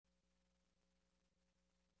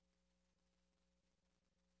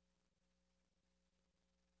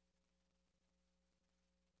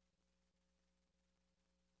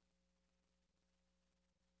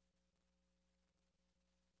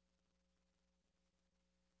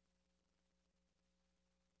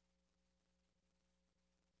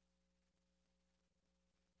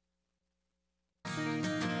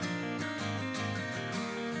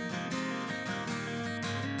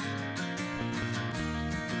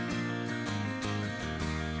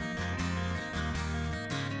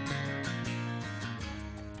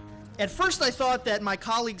At first, I thought that my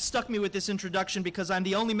colleagues stuck me with this introduction because I'm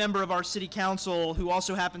the only member of our city council who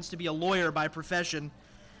also happens to be a lawyer by profession.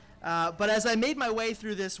 But as I made my way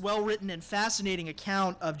through this well-written and fascinating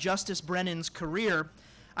account of Justice Brennan's career,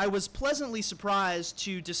 I was pleasantly surprised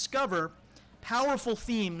to discover powerful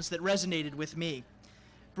themes that resonated with me.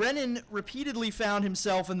 Brennan repeatedly found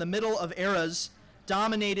himself in the middle of eras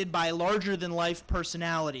dominated by larger-than-life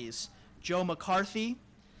personalities, Joe McCarthy,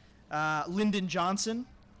 Lyndon Johnson,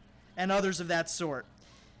 and others of that sort.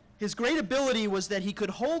 His great ability was that he could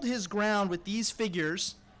hold his ground with these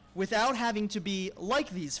figures without having to be like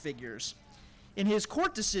these figures. In his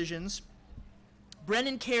court decisions,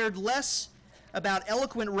 Brennan cared less about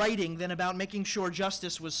eloquent writing than about making sure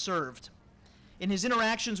justice was served. In his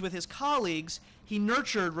interactions with his colleagues, he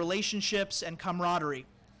nurtured relationships and camaraderie.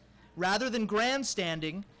 Rather than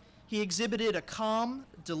grandstanding, he exhibited a calm,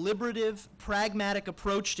 deliberative, pragmatic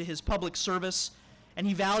approach to his public service, and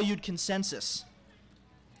he valued consensus.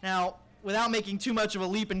 Now, without making too much of a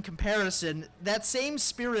leap in comparison, that same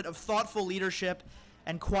spirit of thoughtful leadership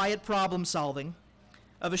and quiet problem solving,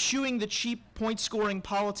 of eschewing the cheap point-scoring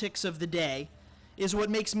politics of the day, is what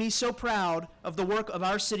makes me so proud of the work of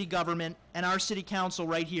our city government and our city council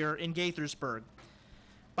right here in Gaithersburg.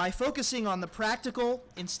 By focusing on the practical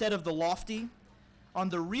instead of the lofty, on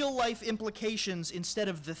the real-life implications instead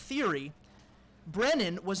of the theory,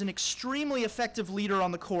 Brennan was an extremely effective leader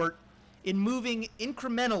on the court in moving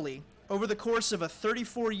incrementally over the course of a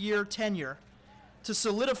 34-year tenure to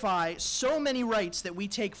solidify so many rights that we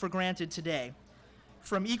take for granted today,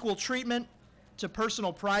 from equal treatment to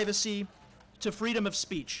personal privacy to freedom of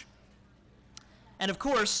speech. And of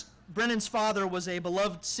course, Brennan's father was a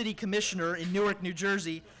beloved city commissioner in Newark, New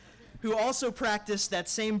Jersey, who also practiced that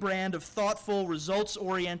same brand of thoughtful,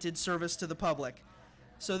 results-oriented service to the public.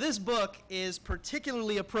 So this book is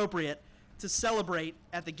particularly appropriate to celebrate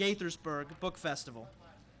at the Gaithersburg Book Festival.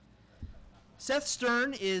 Seth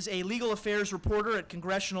Stern is a legal affairs reporter at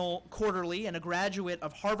Congressional Quarterly and a graduate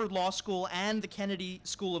of Harvard Law School and the Kennedy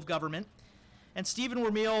School of Government. And Stephen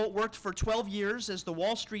Wermiel worked for 12 years as the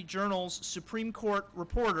Wall Street Journal's Supreme Court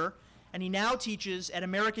reporter, and he now teaches at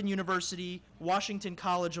American University, Washington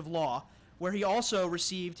College of Law, where he also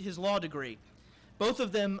received his law degree. Both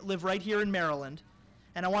of them live right here in Maryland.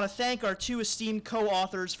 And I want to thank our two esteemed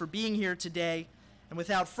co-authors for being here today. And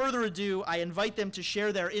without further ado, I invite them to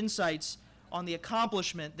share their insights on the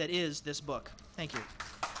accomplishment that is this book. Thank you.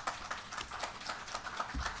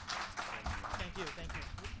 Thank you. Thank you.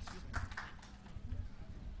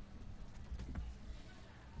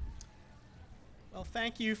 Well,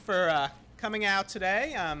 thank you for coming out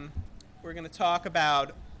today. We're going to talk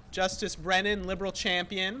about Justice Brennan, liberal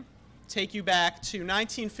champion, take you back to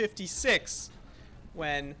 1956,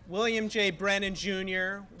 when William J. Brennan,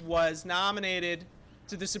 Jr. was nominated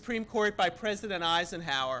to the Supreme Court by President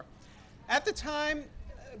Eisenhower. At the time,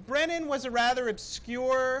 Brennan was a rather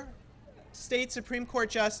obscure state Supreme Court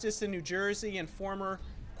justice in New Jersey and former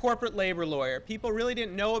corporate labor lawyer. People really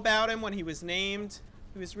didn't know about him when he was named.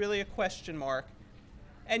 He was really a question mark.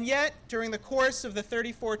 And yet, during the course of the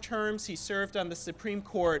 34 terms he served on the Supreme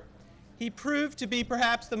Court, he proved to be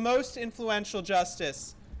perhaps the most influential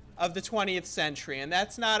justice of the 20th century. And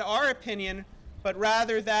that's not our opinion, but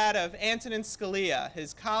rather that of Antonin Scalia,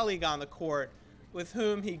 his colleague on the court, with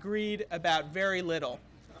whom he agreed about very little.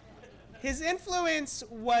 His influence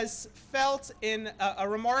was felt in a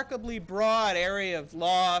remarkably broad area of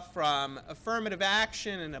law, from affirmative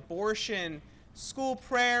action and abortion, school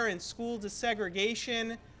prayer and school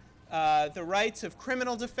desegregation, the rights of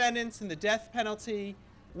criminal defendants and the death penalty,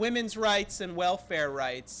 women's rights and welfare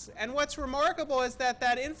rights. And what's remarkable is that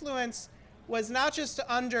that influence was not just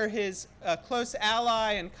under his close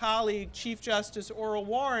ally and colleague, Chief Justice Orel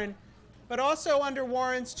Warren, but also under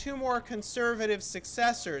Warren's two more conservative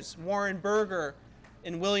successors, Warren Burger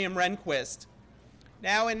and William Rehnquist.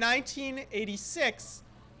 Now, in 1986,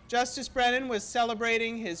 Justice Brennan was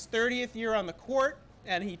celebrating his 30th year on the court,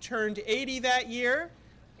 and he turned 80 that year,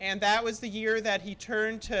 and that was the year that he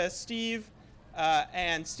turned to Steve,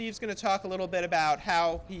 and Steve's going to talk a little bit about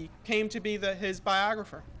how he came to be his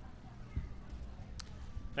biographer.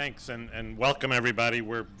 Thanks, and welcome everybody.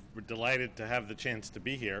 We're delighted to have the chance to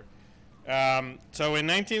be here. So in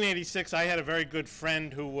 1986, I had a very good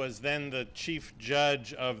friend who was then the chief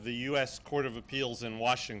judge of the U.S. Court of Appeals in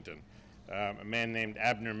Washington, a man named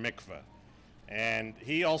Abner Mikva. And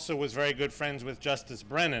he also was very good friends with Justice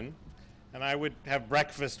Brennan, and I would have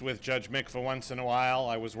breakfast with Judge Mikva once in a while.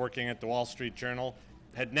 I was working at the Wall Street Journal,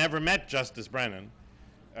 had never met Justice Brennan,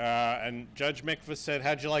 and Judge Mikva said,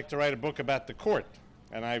 "How'd you like to write a book about the court?"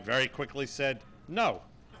 And I very quickly said, "No."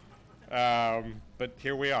 But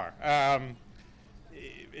here we are.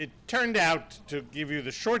 It turned out, to give you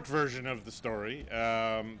the short version of the story,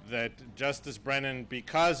 that Justice Brennan,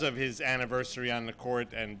 because of his anniversary on the court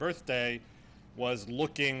and birthday, was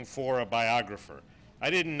looking for a biographer. I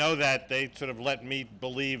didn't know that. They sort of let me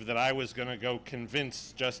believe that I was going to go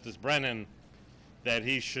convince Justice Brennan that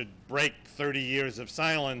he should break 30 years of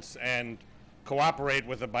silence and cooperate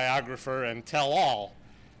with a biographer and tell all.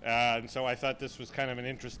 And so I thought this was kind of an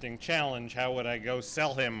interesting challenge. How would I go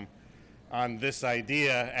sell him on this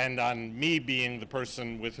idea and on me being the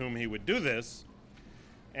person with whom he would do this?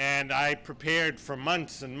 And I prepared for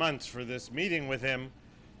months and months for this meeting with him,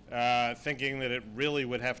 thinking that it really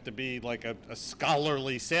would have to be like a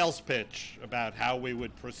scholarly sales pitch about how we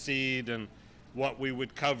would proceed and what we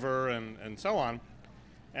would cover and so on.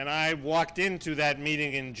 And I walked into that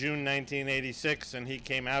meeting in June 1986, and he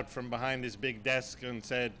came out from behind his big desk and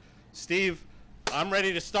said, "Steve, I'm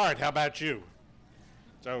ready to start. How about you?"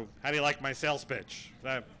 So how do you like my sales pitch?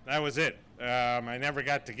 That was it. I never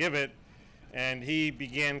got to give it, and he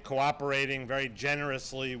began cooperating very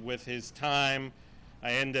generously with his time.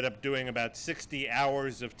 I ended up doing about 60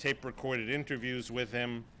 hours of tape-recorded interviews with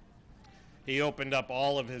him. He opened up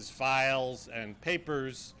all of his files and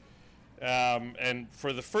papers, and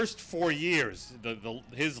for the first 4 years,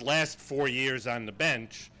 his last 4 years on the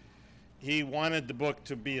bench, he wanted the book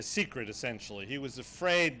to be a secret, essentially. He was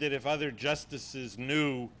afraid that if other justices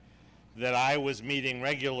knew that I was meeting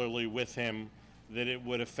regularly with him, that it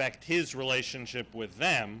would affect his relationship with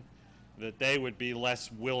them, that they would be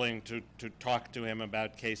less willing to talk to him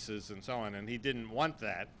about cases and so on, and he didn't want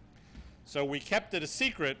that. So we kept it a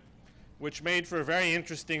secret, which made for a very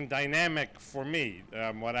interesting dynamic for me.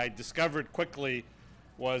 What I discovered quickly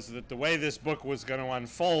was that the way this book was going to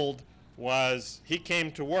unfold was he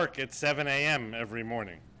came to work at 7 a.m. every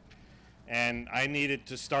morning, and I needed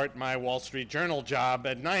to start my Wall Street Journal job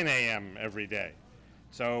at 9 a.m. every day.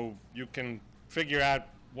 So you can figure out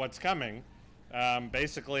what's coming.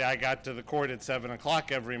 Basically, I got to the court at 7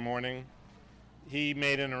 o'clock every morning. He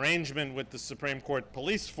made an arrangement with the Supreme Court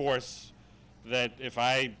police force that if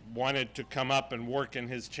I wanted to come up and work in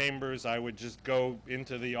his chambers, I would just go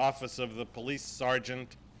into the office of the police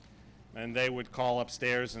sergeant, and they would call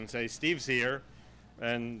upstairs and say, "Steve's here,"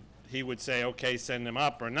 and he would say, "Okay, send him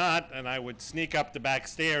up," or not, and I would sneak up the back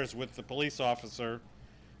stairs with the police officer,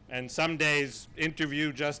 and some days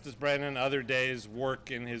interview Justice Brennan, other days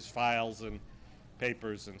work in his files and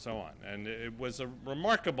papers and so on. And it was a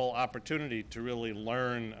remarkable opportunity to really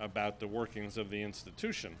learn about the workings of the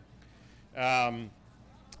institution.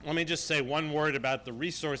 Let me just say one word about the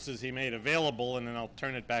resources he made available, and then I'll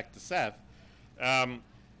turn it back to Seth.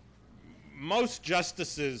 Most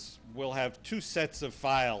justices will have two sets of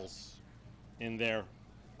files in their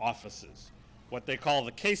offices. What they call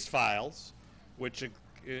the case files, which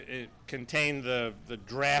it contain the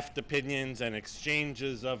draft opinions and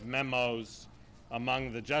exchanges of memos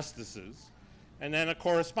among the justices, and then a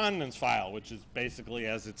correspondence file, which is basically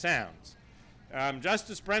as it sounds.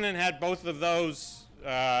 Justice Brennan had both of those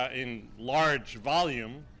in large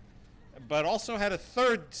volume, but also had a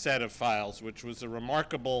third set of files, which was a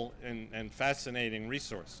remarkable and fascinating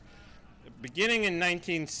resource. Beginning in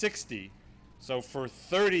 1960, so for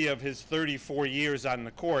 30 of his 34 years on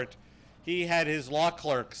the court, he had his law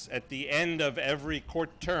clerks at the end of every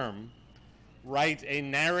court term write a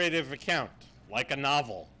narrative account, like a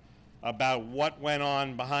novel, about what went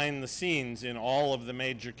on behind the scenes in all of the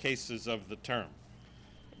major cases of the term.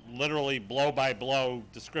 Literally blow-by-blow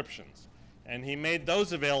descriptions. And he made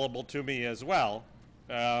those available to me as well.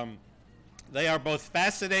 They are both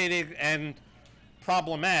fascinating and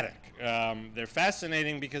problematic. They're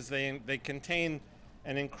fascinating because they contain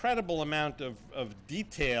an incredible amount of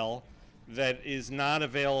detail that is not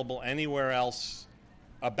available anywhere else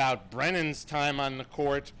about Brennan's time on the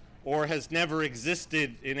court, or has never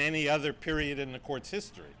existed in any other period in the court's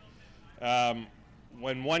history.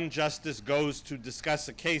 When one justice goes to discuss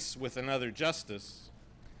a case with another justice,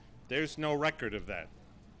 there's no record of that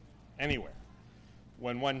anywhere.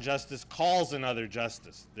 When one justice calls another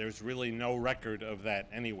justice, there's really no record of that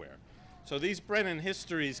anywhere. So these Brennan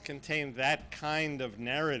histories contain that kind of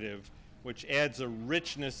narrative, which adds a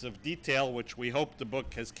richness of detail which we hope the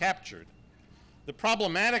book has captured. The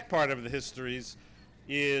problematic part of the histories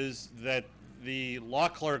is that the law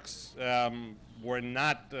clerks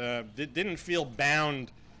didn't feel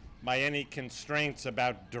bound by any constraints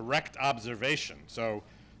about direct observation. So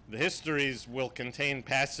the histories will contain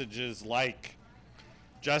passages like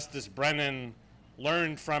Justice Brennan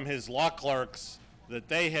learned from his law clerks that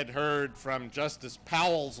they had heard from Justice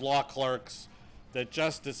Powell's law clerks, that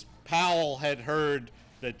Justice Powell had heard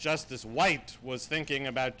that Justice White was thinking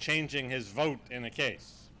about changing his vote in a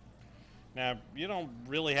case. Now, you don't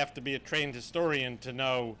really have to be a trained historian to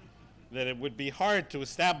know that it would be hard to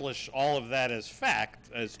establish all of that as fact,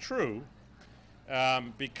 as true,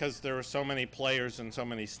 because there are so many players and so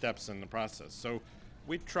many steps in the process. So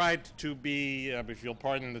we tried to be, if you'll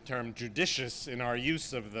pardon the term, judicious in our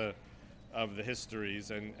use of the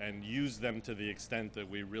histories and use them to the extent that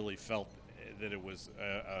we really felt that it was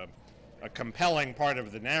a compelling part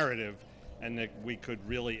of the narrative and that we could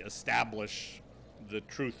really establish the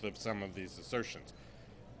truth of some of these assertions.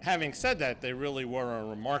 Having said that, they really were a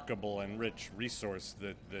remarkable and rich resource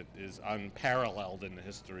that is unparalleled in the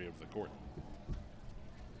history of the court.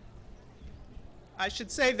 I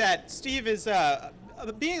should say that Steve is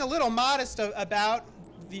being a little modest about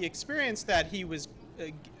the experience that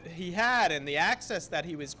he had and the access that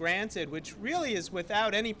he was granted, which really is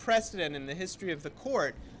without any precedent in the history of the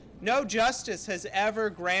court. No justice has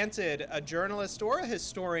ever granted a journalist or a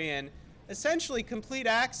historian essentially complete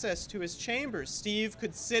access to his chambers. Steve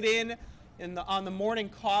could sit on the morning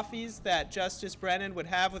coffees that Justice Brennan would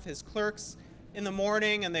have with his clerks in the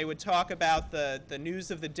morning, and they would talk about the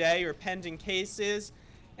news of the day or pending cases.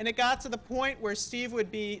 And it got to the point where Steve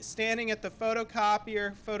would be standing at the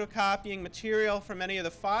photocopier, photocopying material from any of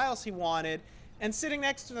the files he wanted, and sitting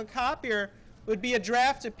next to the copier would be a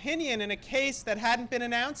draft opinion in a case that hadn't been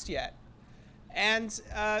announced yet. And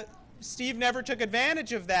Steve never took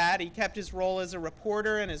advantage of that. He kept his role as a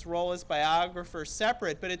reporter and his role as biographer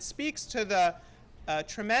separate, but it speaks to the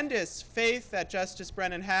tremendous faith that Justice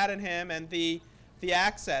Brennan had in him and the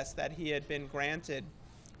access that he had been granted.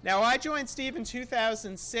 Now, I joined Steve in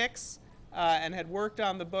 2006 and had worked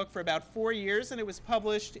on the book for about 4 years, and it was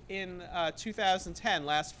published in 2010,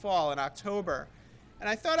 last fall in October. And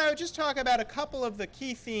I thought I would just talk about a couple of the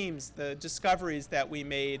key themes, the discoveries that we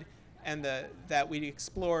made and that we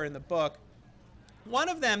explore in the book. One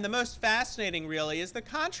of them, the most fascinating really, is the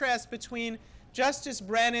contrast between Justice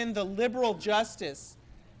Brennan, the liberal justice,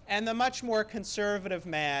 and the much more conservative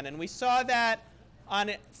man. And we saw that on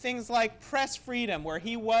things like press freedom, where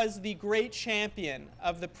he was the great champion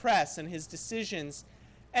of the press and his decisions,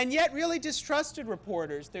 and yet really distrusted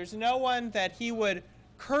reporters. There's no one that he would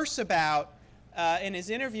curse about in his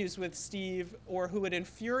interviews with Steve or who would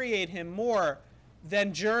infuriate him more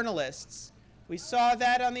than journalists. We saw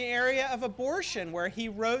that on the area of abortion, where he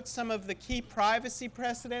wrote some of the key privacy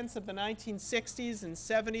precedents of the 1960s and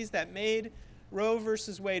 70s that made Roe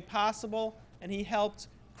versus Wade possible, and he helped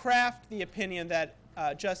craft the opinion that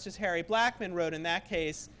Justice Harry Blackmun wrote in that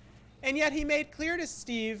case. And yet he made clear to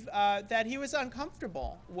Steve that he was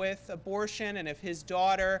uncomfortable with abortion, and if his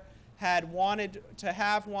daughter had wanted to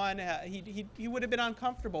have one, he would have been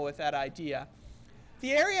uncomfortable with that idea.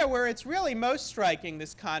 The area where it's really most striking,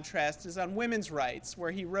 this contrast, is on women's rights, where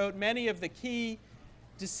he wrote many of the key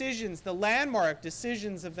decisions, the landmark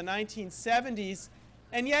decisions of the 1970s,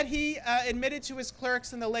 and yet he admitted to his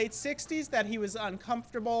clerks in the late 60s that he was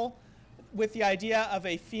uncomfortable with the idea of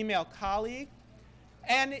a female colleague.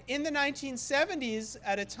 And in the 1970s,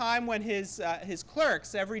 at a time when his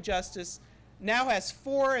clerks, every justice now has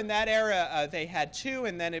 4, in that era they had 2,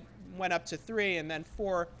 and then it went up to 3, and then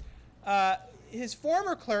 4, his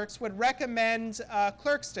former clerks would recommend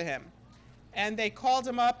clerks to him. And they called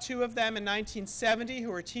him up, 2 of them in 1970, who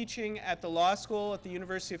were teaching at the law school at the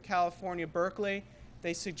University of California, Berkeley.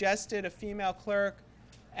 They suggested a female clerk,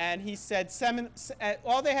 and he said,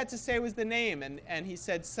 all they had to say was the name, and he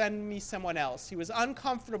said, send me someone else. He was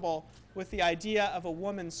uncomfortable with the idea of a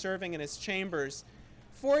woman serving in his chambers.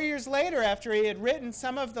 4 years later, after he had written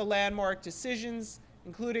some of the landmark decisions,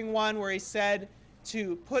 including one where he said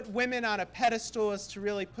to put women on a pedestal is to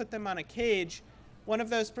really put them on a cage, one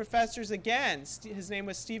of those professors again, his name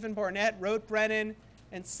was Stephen Barnett, wrote Brennan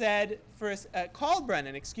and said, called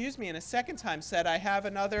Brennan, and a second time said, I have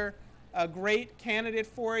another great candidate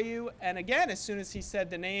for you. And again, as soon as he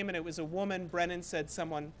said the name and it was a woman, Brennan said,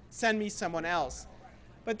 send me someone else.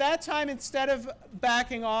 But that time, instead of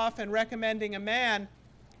backing off and recommending a man,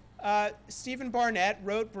 Stephen Barnett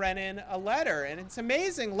wrote Brennan a letter, and it's an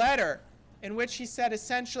amazing letter in which he said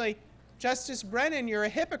essentially, Justice Brennan, you're a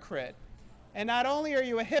hypocrite. And not only are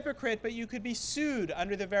you a hypocrite, but you could be sued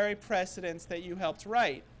under the very precedents that you helped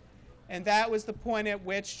write. And that was the point at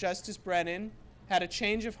which Justice Brennan had a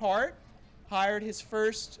change of heart, hired his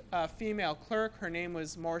first female clerk. Her name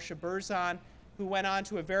was Marcia Berzon, who went on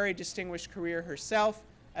to a very distinguished career herself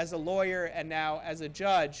as a lawyer and now as a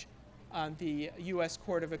judge on the U.S.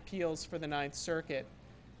 Court of Appeals for the Ninth Circuit.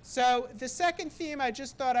 So the second theme I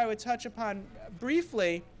just thought I would touch upon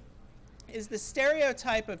briefly is the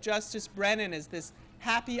stereotype of Justice Brennan as this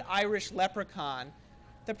happy Irish leprechaun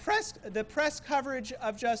The press coverage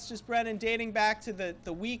of Justice Brennan dating back to the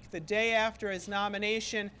day after his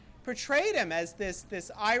nomination portrayed him as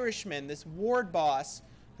this Irishman, this ward boss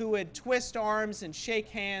who would twist arms and shake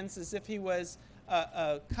hands as if he was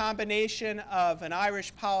a combination of an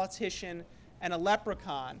Irish politician and a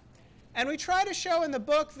leprechaun. And we try to show in the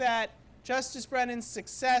book that Justice Brennan's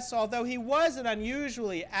success, although he was an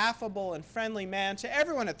unusually affable and friendly man to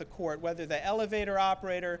everyone at the court, whether the elevator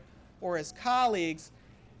operator or his colleagues,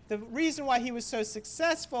 the reason why he was so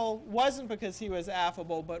successful wasn't because he was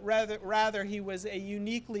affable, but rather he was a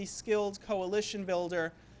uniquely skilled coalition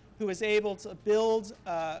builder who was able to build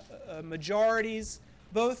majorities,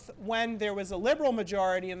 both when there was a liberal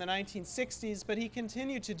majority in the 1960s, but he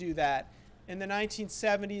continued to do that in the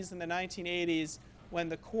 1970s and the 1980s when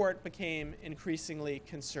the court became increasingly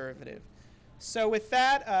conservative. So with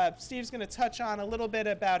that, Steve's going to touch on a little bit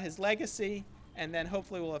about his legacy, and then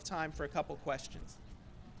hopefully we'll have time for a couple questions.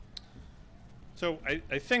 So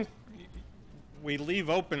I think we leave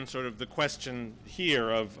open sort of the question here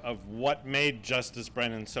of what made Justice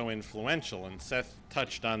Brennan so influential, and Seth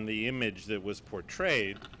touched on the image that was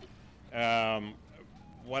portrayed.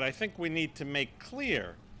 What I think we need to make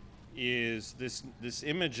clear is this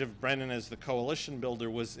image of Brennan as the coalition builder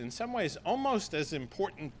was in some ways almost as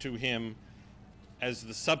important to him as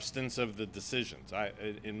the substance of the decisions.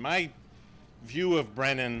 In my view of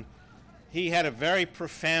Brennan, he had a very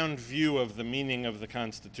profound view of the meaning of the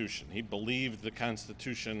Constitution. He believed the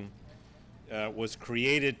Constitution was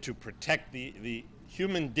created to protect the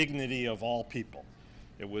human dignity of all people.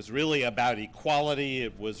 It was really about equality.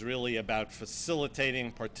 It was really about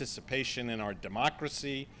facilitating participation in our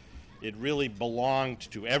democracy. It really belonged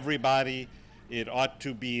to everybody. It ought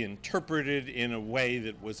to be interpreted in a way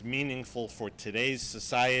that was meaningful for today's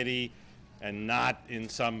society and not in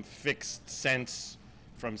some fixed sense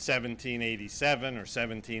from 1787 or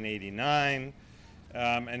 1789,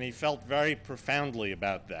 and he felt very profoundly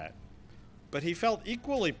about that. But he felt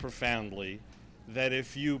equally profoundly that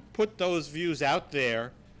if you put those views out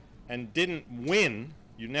there and didn't win,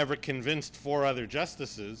 you never convinced 4 other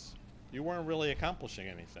justices, you weren't really accomplishing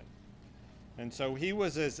anything. And so he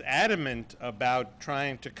was as adamant about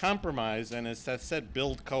trying to compromise and, as Seth said,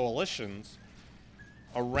 build coalitions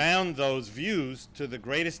around those views to the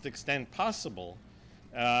greatest extent possible.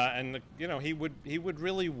 He would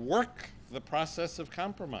really work the process of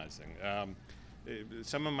compromising.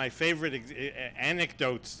 Some of my favorite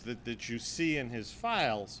anecdotes that you see in his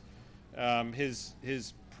files,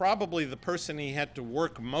 his probably the person he had to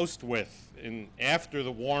work most with after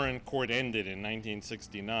the Warren Court ended in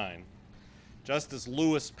 1969. Justice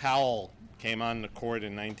Lewis Powell came on the court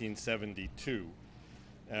in 1972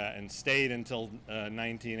 and stayed until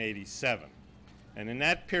 1987. And in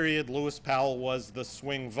that period, Lewis Powell was the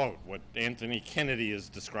swing vote, what Anthony Kennedy is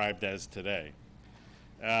described as today.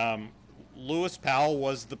 Lewis Powell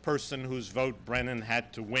was the person whose vote Brennan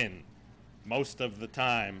had to win most of the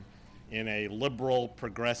time in a liberal,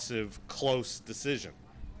 progressive, close decision.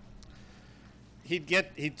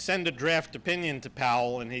 He'd send a draft opinion to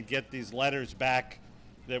Powell, and he'd get these letters back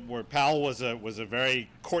that were Powell was a very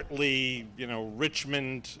courtly,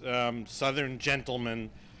 Richmond Southern gentleman.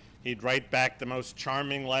 He'd write back the most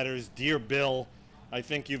charming letters. Dear Bill, I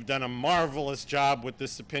think you've done a marvelous job with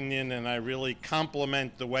this opinion, and I really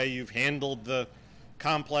compliment the way you've handled the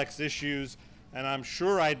complex issues, and I'm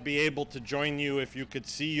sure I'd be able to join you if you could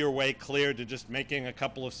see your way clear to just making a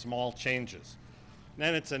couple of small changes.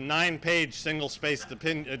 Then it's a 9-page single-spaced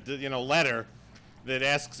letter that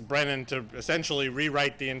asks Brennan to essentially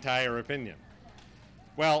rewrite the entire opinion.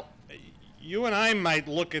 Well, you and I might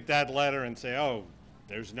look at that letter and say, oh,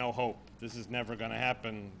 there's no hope. This is never going to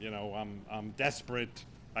happen. I'm desperate.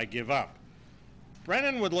 I give up.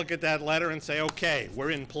 Brennan would look at that letter and say, okay,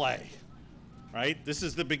 we're in play, right? This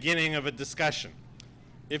is the beginning of a discussion.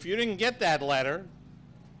 If you didn't get that letter,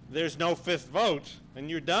 there's no 5th vote, and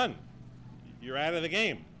you're done. You're out of the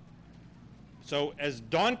game. So as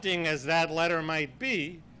daunting as that letter might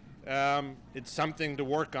be, it's something to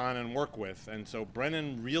work on and work with. And so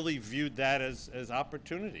Brennan really viewed that as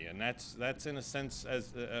opportunity. And that's in a sense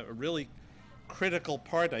as a really critical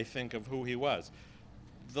part, I think, of who he was.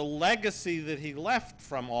 The legacy that he left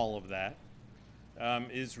from all of that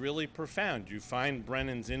is really profound. You find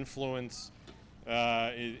Brennan's influence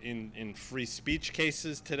in free speech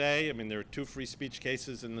cases today. I mean, there are 2 free speech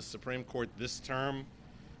cases in the Supreme Court this term,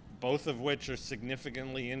 both of which are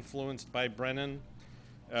significantly influenced by Brennan.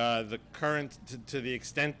 The current, to the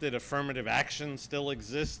extent that affirmative action still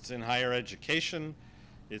exists in higher education,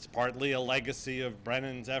 it's partly a legacy of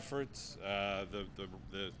Brennan's efforts.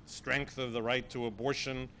 The strength of the right to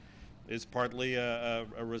abortion is partly a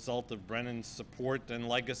result of Brennan's support and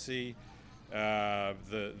legacy.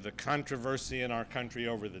 The controversy in our country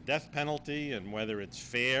over the death penalty and whether it's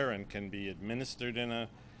fair and can be administered in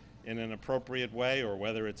an appropriate way, or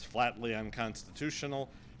whether it's flatly unconstitutional.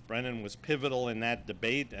 Brennan was pivotal in that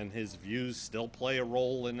debate, and his views still play a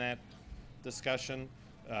role in that discussion.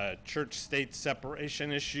 Church-state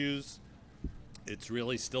separation issues, it's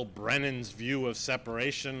really still Brennan's view of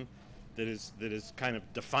separation that is kind of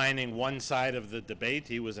defining one side of the debate.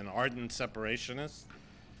 He was an ardent separationist.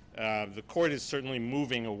 The court is certainly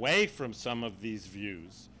moving away from some of these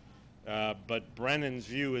views, but Brennan's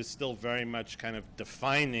view is still very much kind of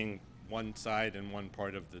defining one side and one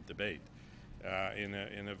part of the debate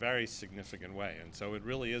in a very significant way. And so it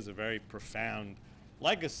really is a very profound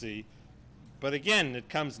legacy. But again, it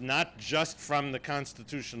comes not just from the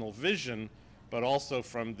constitutional vision, but also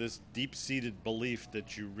from this deep-seated belief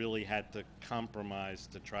that you really had to compromise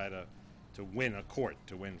to try to win a court,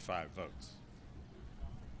 to win 5 votes.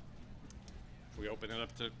 Should we open it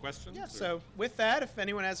up to questions? Yeah, so with that, if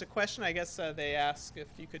anyone has a question, I guess they ask if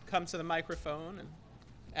you could come to the microphone and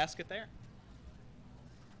ask it there.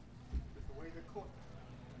 With the way the court,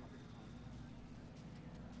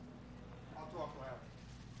 I'll talk loud.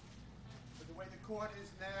 With the way the court is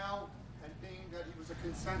now, and being that he was a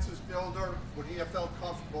consensus builder, would he have felt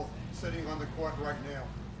comfortable sitting on the court right now?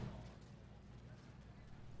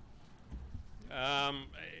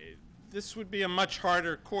 This would be a much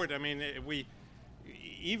harder court. I mean,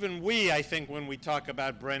 I think, when we talk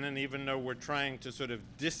about Brennan, even though we're trying to sort of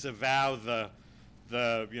disavow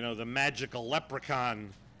the magical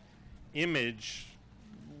leprechaun image,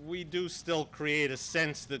 we do still create a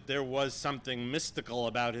sense that there was something mystical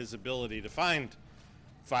about his ability to find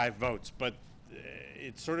 5 votes. But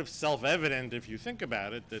it's sort of self-evident, if you think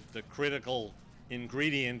about it, that the critical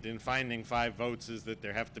ingredient in finding 5 votes is that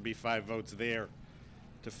there have to be 5 votes there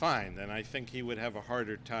to find. And I think he would have a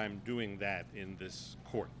harder time doing that in this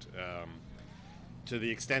court. To the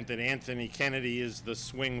extent that Anthony Kennedy is the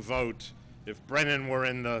swing vote, if Brennan were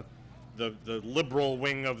in the liberal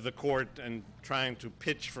wing of the court and trying to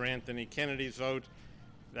pitch for Anthony Kennedy's vote,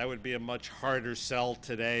 that would be a much harder sell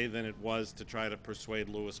today than it was to try to persuade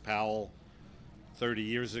Lewis Powell 30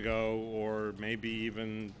 years ago, or maybe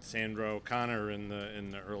even Sandra O'Connor in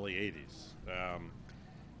the early 80s.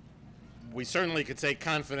 We certainly could say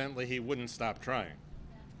confidently he wouldn't stop trying.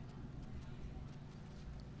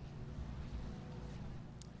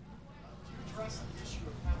 Do you address the issue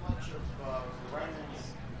of how much of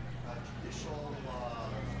Brennan's judicial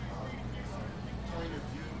point of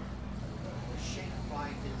view was shaped by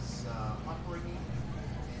his upbringing?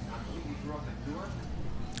 And I believe he grew up in Newark.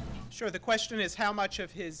 Sure. The question is how much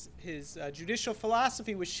of his judicial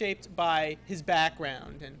philosophy was shaped by his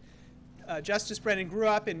background. And Justice Brennan grew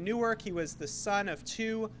up in Newark. He was the son of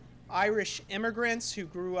 2 Irish immigrants who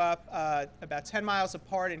grew up about 10 miles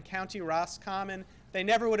apart in County Roscommon. They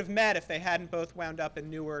never would have met if they hadn't both wound up in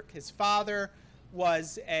Newark. His father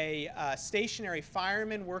was a stationary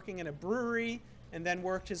fireman working in a brewery, and then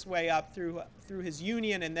worked his way up through his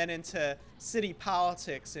union and then into city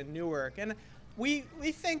politics in Newark. And we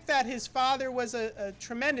think that his father was a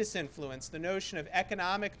tremendous influence, the notion of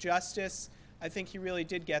economic justice. I think he really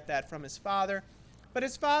did get that from his father. But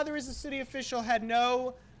his father, as a city official, had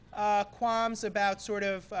no qualms about sort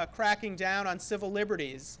of cracking down on civil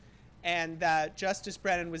liberties. And Justice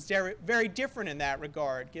Brennan was very different in that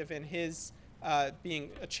regard, given his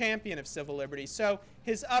being a champion of civil liberties. So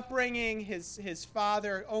his upbringing, his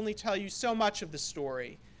father only tell you so much of the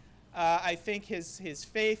story. I think his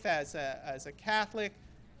faith as a Catholic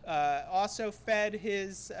also fed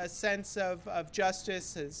his sense of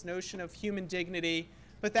justice, his notion of human dignity,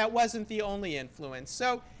 but that wasn't the only influence.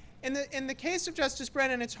 So in the case of Justice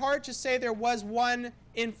Brennan, it's hard to say there was one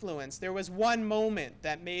influence, there was one moment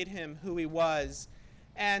that made him who he was.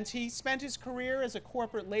 And he spent his career as a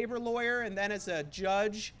corporate labor lawyer and then as a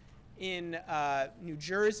judge in New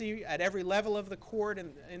Jersey at every level of the court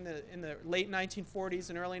in the late 1940s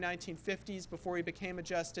and early 1950s before he became a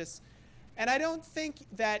justice. And I don't think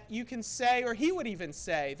that you can say, or he would even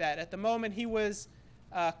say, that at the moment he was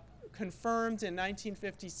confirmed in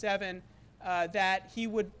 1957 that he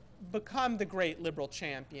would become the great liberal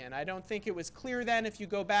champion. I don't think it was clear then, if you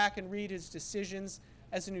go back and read his decisions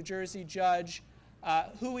as a New Jersey judge,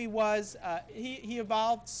 who he was. He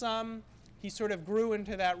evolved some. He sort of grew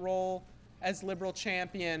into that role as liberal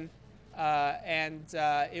champion, and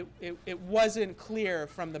it wasn't clear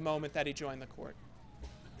from the moment that he joined the court.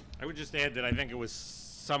 I would just add that I think it was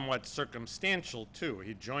somewhat circumstantial, too.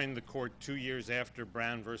 He joined the court 2 years after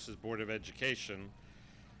Brown versus Board of Education,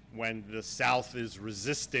 when the South is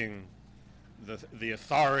resisting the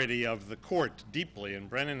authority of the court deeply, and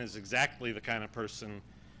Brennan is exactly the kind of person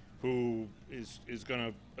who is going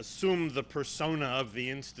to assume the persona of the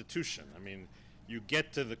institution. I mean, you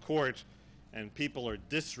get to the court and people are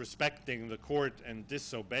disrespecting the court and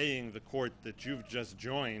disobeying the court that you've just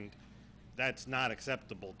joined. That's not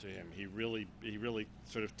acceptable to him. He really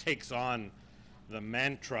sort of takes on the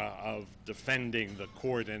mantra of defending the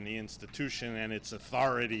court and the institution and its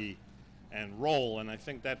authority and role, and I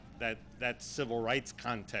think that civil rights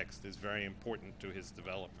context is very important to his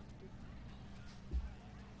development.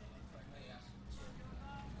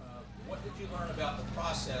 What did you learn about the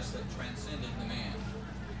process that transcended the man?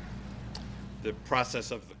 The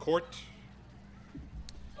process of the court.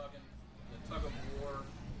 The tug of war.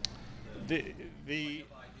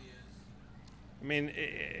 I mean,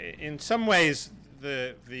 in some ways,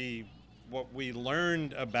 what we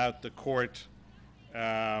learned about the court,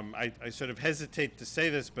 I sort of hesitate to say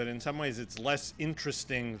this, but in some ways it's less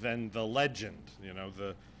interesting than the legend. You know,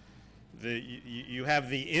 you have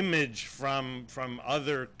the image from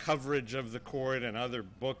other coverage of the court and other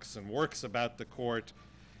books and works about the court,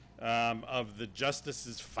 of the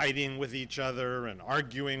justices fighting with each other and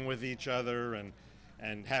arguing with each other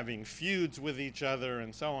and having feuds with each other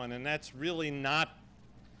and so on. And that's really not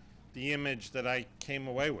the image that I came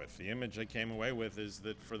away with. The image I came away with is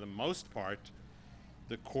that for the most part,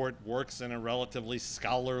 the court works in a relatively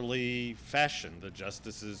scholarly fashion. The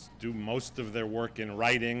justices do most of their work in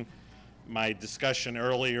writing. My discussion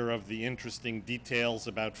earlier of the interesting details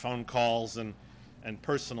about phone calls and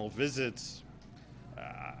personal visits,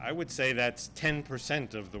 I would say that's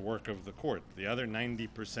 10% of the work of the court. The other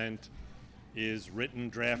 90% is written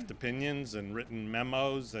draft opinions and written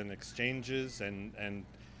memos and exchanges, and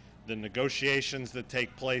the negotiations that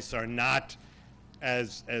take place are not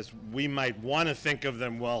as we might want to think of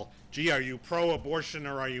them. Well, gee, are you pro-abortion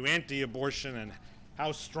or are you anti-abortion, and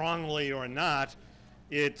how strongly or not?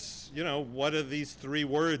 It's, you know, what do these three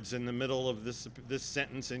words in the middle of this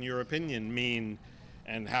sentence in your opinion mean,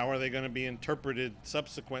 and how are they going to be interpreted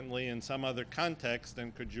subsequently in some other context,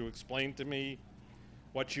 and could you explain to me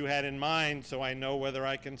what you had in mind so I know whether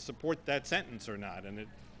I can support that sentence or not? And it.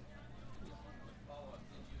 Follow-up,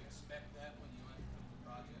 did you expect that when you entered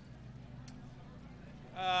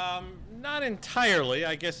the project? Not entirely.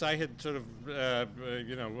 I guess I had sort of,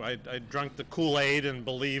 you know, I drunk the Kool-Aid and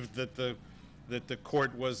believed that the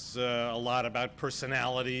court was a lot about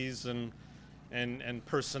personalities and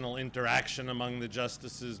personal interaction among the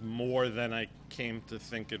justices more than I came to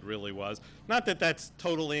think it really was. Not that that's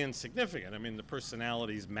totally insignificant. I mean, the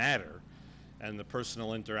personalities matter and the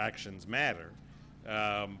personal interactions matter,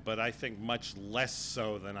 but I think much less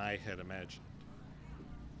so than I had imagined.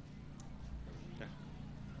 Yeah,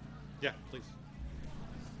 yeah, please.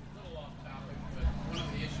 A little off topic, but one of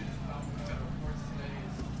the issues about the federal courts today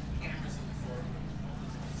is cameras in the court.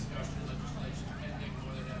 There's discussion, legislation pending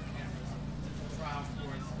whether to have cameras in trial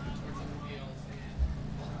courts, courts of appeals, and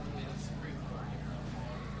ultimately the Supreme Court.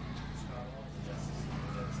 All the justices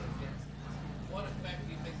that said against. What effect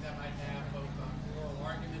do you think that might have both on oral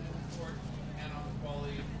argument in the court and on the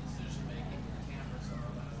quality of decision making when cameras are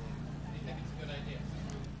allowed? Do you think it's a good idea?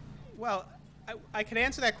 Well, I could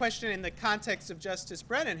answer that question in the context of Justice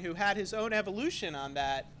Brennan, who had his own evolution on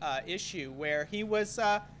that issue, where he was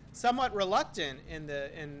somewhat reluctant in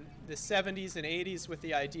the 70s and 80s with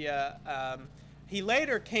the idea. He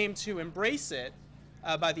later came to embrace it.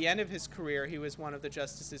 By the end of his career, he was one of the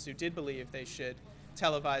justices who did believe they should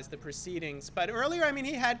televise the proceedings. But earlier, I mean,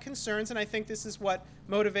 he had concerns, and I think this is what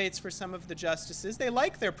motivates for some of the justices. They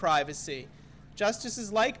like their privacy.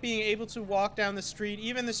 Justices like being able to walk down the street,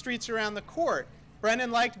 even the streets around the court. Brennan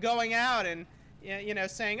liked going out and, you know,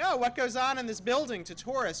 saying, "Oh, what goes on in this building?" to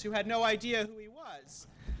tourists who had no idea who he was.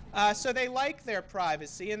 So they like their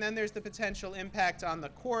privacy, and then there's the potential impact on the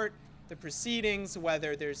court, the proceedings,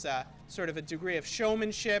 whether there's a sort of a degree of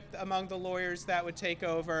showmanship among the lawyers that would take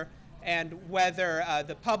over, and whether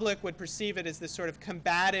the public would perceive it as this sort of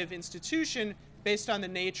combative institution based on the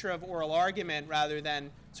nature of oral argument rather than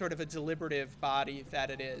sort of a deliberative body that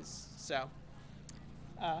it is. So,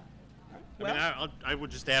 I mean, I would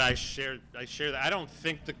just add, I share that. I don't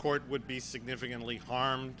think the court would be significantly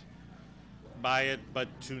harmed by it, but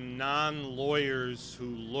to non-lawyers who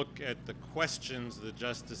look at the questions the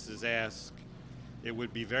justices ask, it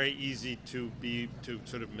would be very easy to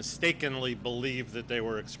sort of mistakenly believe that they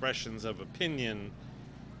were expressions of opinion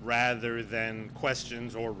rather than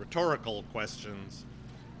questions or rhetorical questions.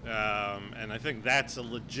 And I think that's a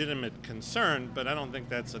legitimate concern, but I don't think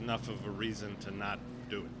that's enough of a reason to not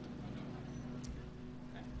do it.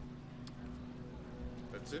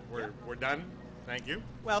 That's it? We're done? Thank you.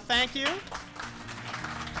 Well, thank you.